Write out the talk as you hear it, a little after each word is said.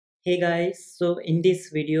Hey guys, so in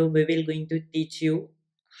this video we will going to teach you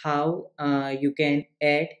how you can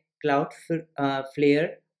add Cloudflare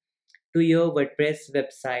to your WordPress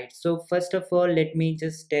website. So first of all, let me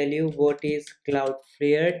just tell you what is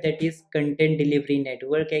Cloudflare. That is content delivery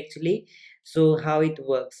network actually. So how it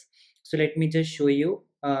works. So let me just show you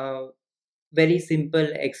a very simple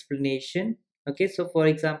explanation. Okay, so for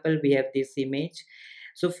example, we have this image.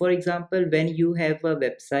 So for example, when you have a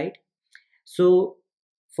website, so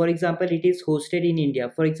for example it is hosted in India.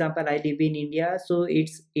 For example, I live in India, so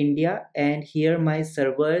it's India, and here my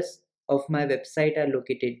servers of my website are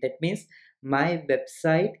located. That means my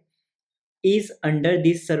website is under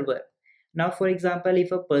this server. Now for example,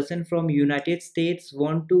 if a person from United States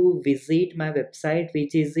want to visit my website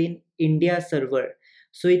which is in India server,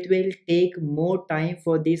 so it will take more time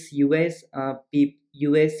for this US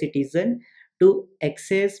citizen to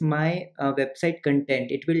access my website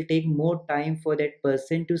content. It will take more time for that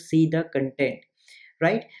person to see the content,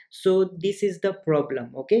 right? So this is the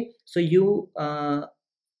problem. Okay, so you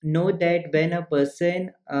know that when a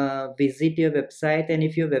person visit your website, and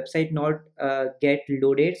if your website not get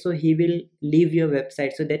loaded, so he will leave your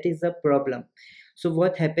website. So that is a problem. So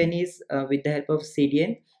what happen is, with the help of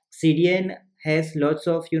CDN has lots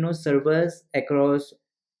of servers across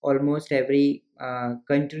almost every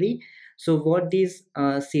country. So what this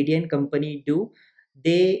CDN company do,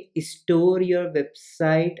 they store your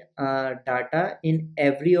website data in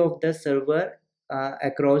every of the server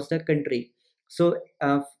across the country. So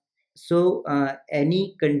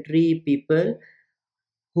any country people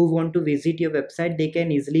who want to visit your website, they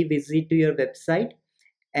can easily visit to your website,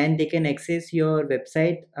 and they can access your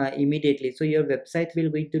website immediately. So your website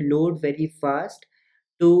will going to load very fast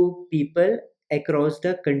to people across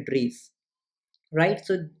the countries, right?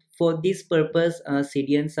 So for this purpose,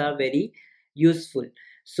 CDNs are very useful.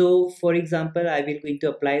 So for example, I will going to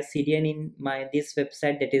apply CDN in my this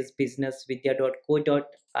website, that is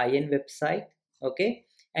businessvidya.co.in website. Okay,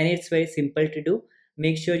 and it's very simple to do.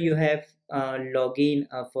 Make sure you have login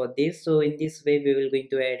for this. So in this way we will going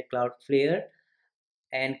to add Cloudflare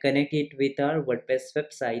and connect it with our WordPress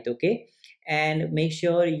website. Okay, and make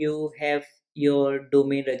sure you have your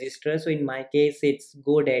domain register. So in my case it's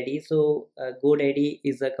GoDaddy. So GoDaddy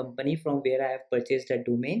is a company from where I have purchased a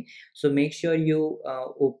domain. So make sure you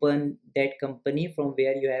open that company from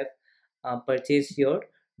where you have purchased your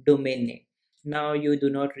domain name. Now you do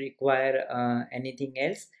not require anything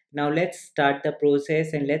else. Now let's start the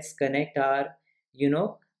process, and let's connect our you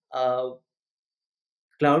know uh,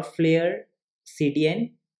 Cloudflare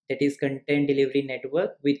CDN, that is content delivery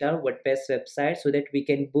network, with our WordPress website, so that we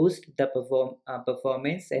can boost the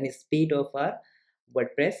performance and speed of our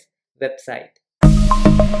WordPress website.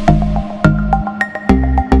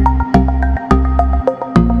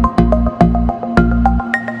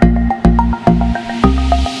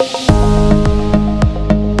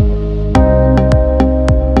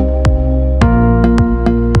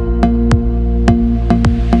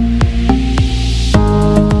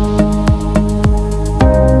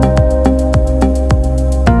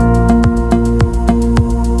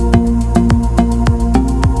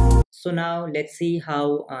 So now let's see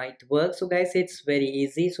how it works. So guys, it's very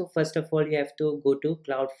easy. So first of all, you have to go to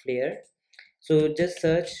Cloudflare. So just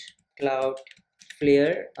search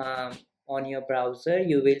Cloudflare on your browser.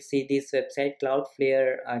 You will see this website,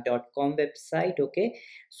 cloudflare.com website. Okay,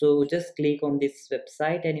 so just click on this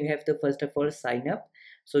website, and you have to first of all sign up.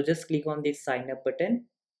 So just click on this sign up button.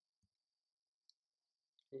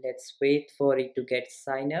 Let's wait for it to get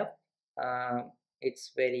sign up.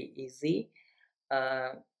 It's very easy.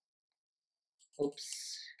 uh,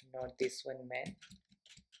 Oops, not this one, man.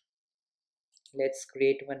 Let's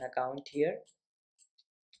create one account here.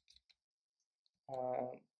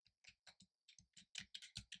 uh,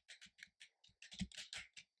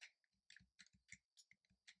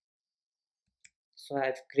 so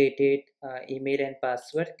I've created email and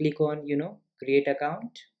password. Click on create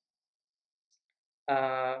account.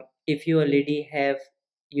 If you already have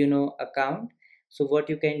account, so what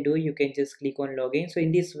you can do, you can just click on login. So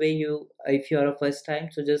in this way, you if you are a first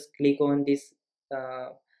time, so just click on this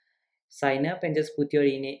sign up and just put your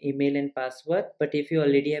email and password. But if you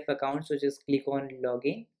already have account, so just click on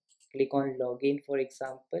login. Click on login, for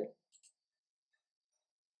example.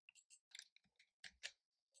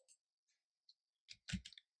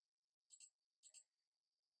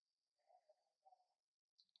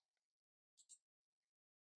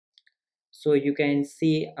 So you can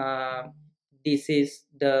see this is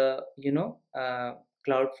the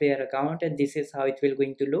Cloudflare account, and this is how it will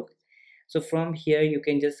going to look. So from here you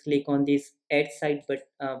can just click on this add site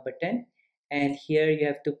button, and here you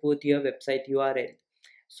have to put your website URL.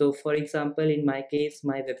 So for example, in my case,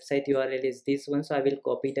 my website URL is this one, so I will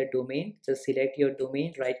copy the domain. Just select your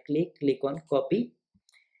domain, right click, click on copy,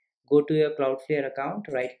 go to your Cloudflare account,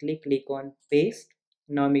 right click, click on paste.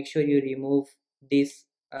 Now make sure you remove this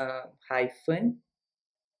hyphen,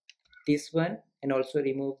 this one, and also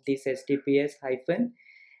remove this https hyphen.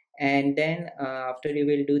 And then after you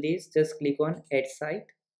will do this, just click on add site.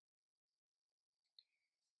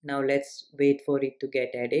 Now let's wait for it to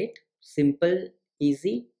get added. Simple,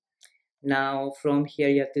 easy. Now from here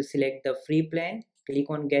you have to select the free plan, click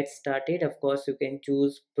on get started. Of course you can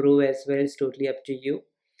choose pro as well, it's totally up to you,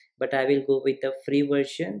 but I will go with the free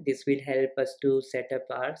version. This will help us to set up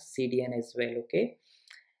our CDN as well. Okay,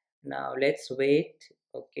 now let's wait.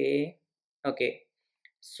 Okay,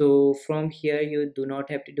 so from here you do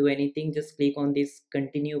not have to do anything, just click on this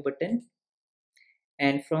continue button,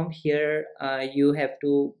 and from here you have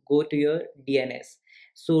to go to your DNS.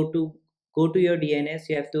 So to go to your DNS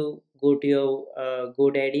you have to go to your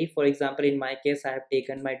GoDaddy. For example, in my case I have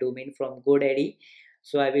taken my domain from GoDaddy,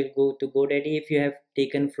 so I will go to GoDaddy. If you have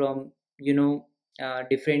taken from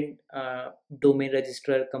different domain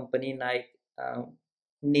registrar company like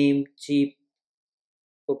Namecheap,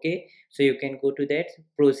 okay, so you can go to that.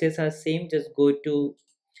 Process are same, just go to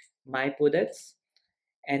my products,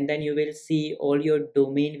 and then you will see all your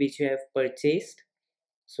domain which you have purchased.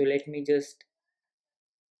 So let me just,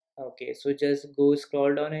 okay, so just go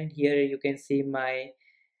scroll down, and here you can see my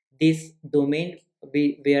this domain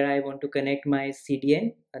where I want to connect my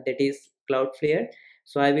CDN, that is Cloudflare.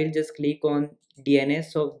 So I will just click on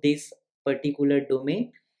DNS of this particular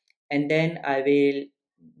domain, and then I will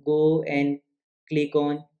go and click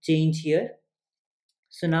on change here.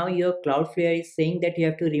 So now your Cloudflare is saying that you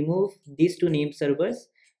have to remove these two name servers.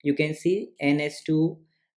 You can see NS2,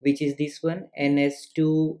 which is this one,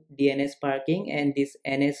 NS2 DNS parking, and this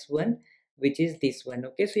NS1, which is this one.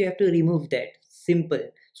 Okay, so you have to remove that. Simple.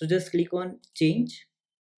 So just click on change,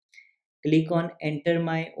 click on enter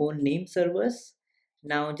my own name servers.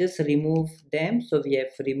 Now just remove them. So we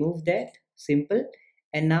have removed that. Simple.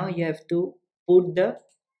 And now you have to put the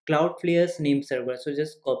Cloudflare's name server. So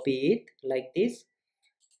just copy it like this,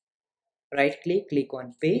 right click, click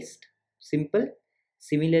on paste. Simple.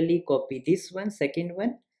 Similarly, copy this one, second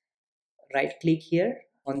one, right click here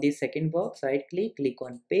on the second box, right click, click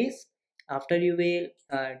on paste. After you will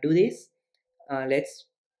do this, let's,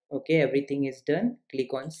 okay, everything is done,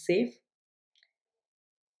 click on save.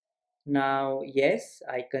 Now yes,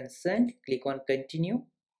 I consent, click on continue.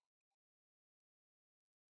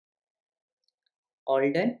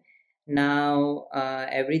 All done. Now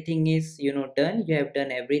everything is done. You have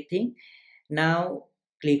done everything. Now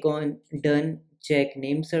click on done, check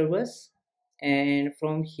name servers, and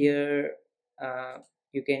from here uh,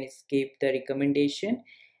 you can skip the recommendation,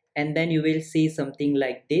 and then you will see something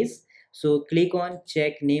like this. So click on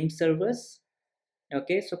check name servers.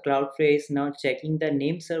 Okay, so Cloudflare is now checking the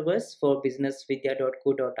name servers for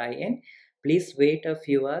businessvidya.co.in. Please wait a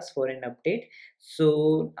few hours for an update.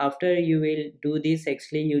 So after you will do this,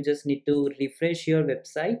 actually you just need to refresh your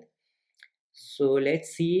website. So let's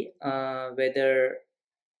see whether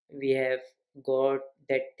we have got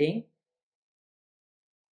that thing.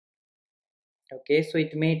 Okay, so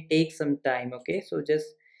it may take some time. Okay, so just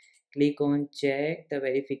click on check, the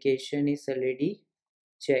verification is already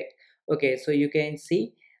checked. Okay, so you can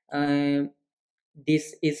see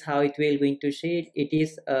this is how it will going to show. It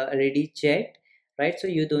is already checked, right? So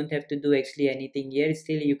you don't have to do actually anything here.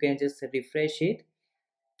 Still you can just refresh it,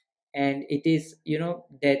 and it is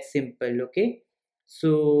that simple. Okay,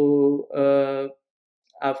 so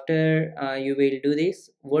after you will do this,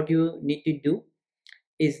 what you need to do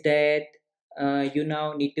is that you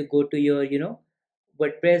now need to go to your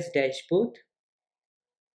WordPress dashboard,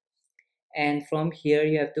 and from here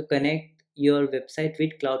you have to connect your website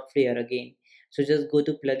with Cloudflare again. So just go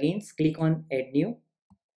to plugins, click on add new,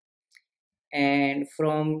 and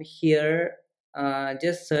from here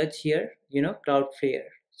just search here Cloudflare.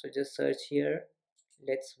 So just search here,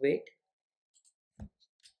 let's wait,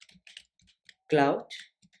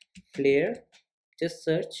 Cloudflare, just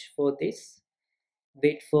search for this,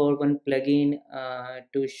 wait for one plugin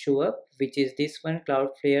to show up, which is this one,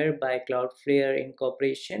 Cloudflare by Cloudflare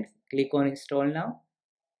Incorporation. Click on install now.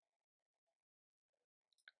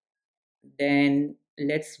 Then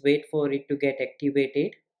let's wait for it to get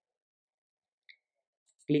activated.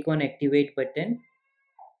 Click on activate button.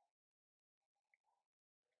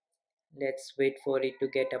 Let's wait for it to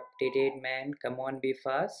get updated, man, come on, be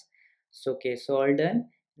fast. So okay, so all done.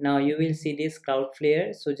 Now you will see this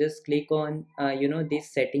Cloudflare. So just click on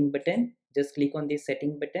this setting button, just click on this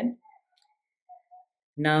setting button,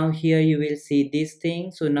 Now here you will see this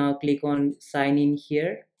thing. So now click on sign in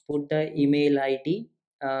here, put the email ID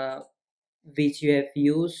which you have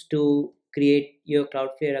used to create your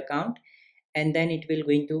Cloudflare account, and then it will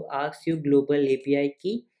going to ask you global API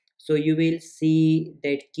key. So you will see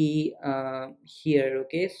that key here.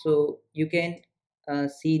 Okay, so you can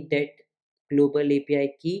see that global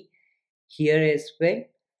API key here as well.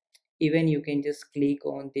 Even you can just click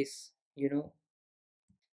on this,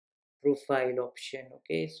 profile option.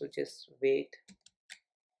 Okay, so just wait,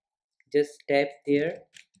 just tap there.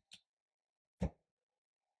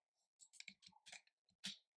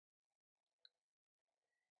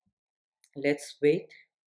 Let's wait.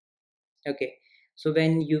 Okay, so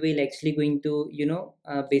when you will actually going to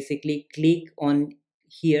basically click on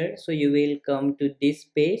here, so you will come to this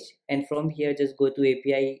page, and from here just go to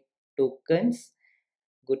API tokens,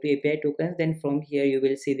 go to API tokens. Then from here you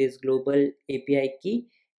will see this global API key.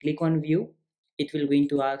 Click on view. It will going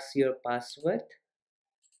to ask your password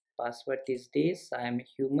is this, I am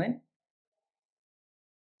human.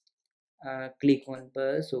 Click on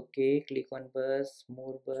bus. Okay, click on bus,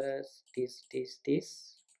 more bus, this,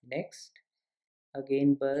 next,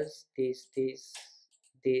 again bus, this,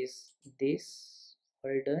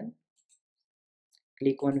 all done.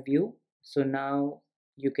 Click on view. So now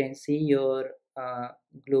you can see your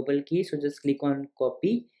global key. So just click on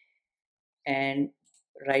copy and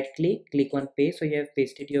right click on paste. So you have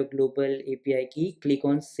pasted your global API key. Click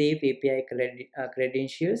on save API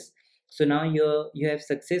credentials. So now you have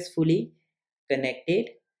successfully connected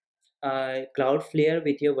Cloudflare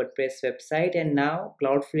with your WordPress website, and now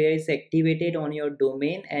Cloudflare is activated on your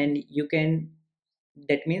domain, and you can,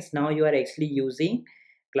 that means now you are actually using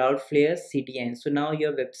Cloudflare CDN. So now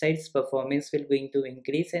your website's performance will going to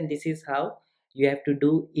increase, and this is how you have to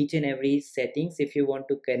do each and every settings if you want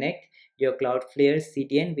to connect your Cloudflare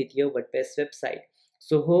CDN with your WordPress website.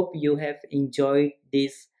 So hope you have enjoyed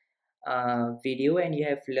this video, and you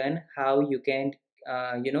have learned how you can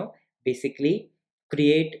basically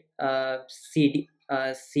create CDN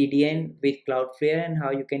with Cloudflare, and how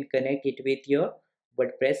you can connect it with your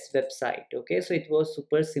WordPress website. Okay, so it was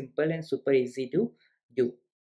super simple and super easy to do.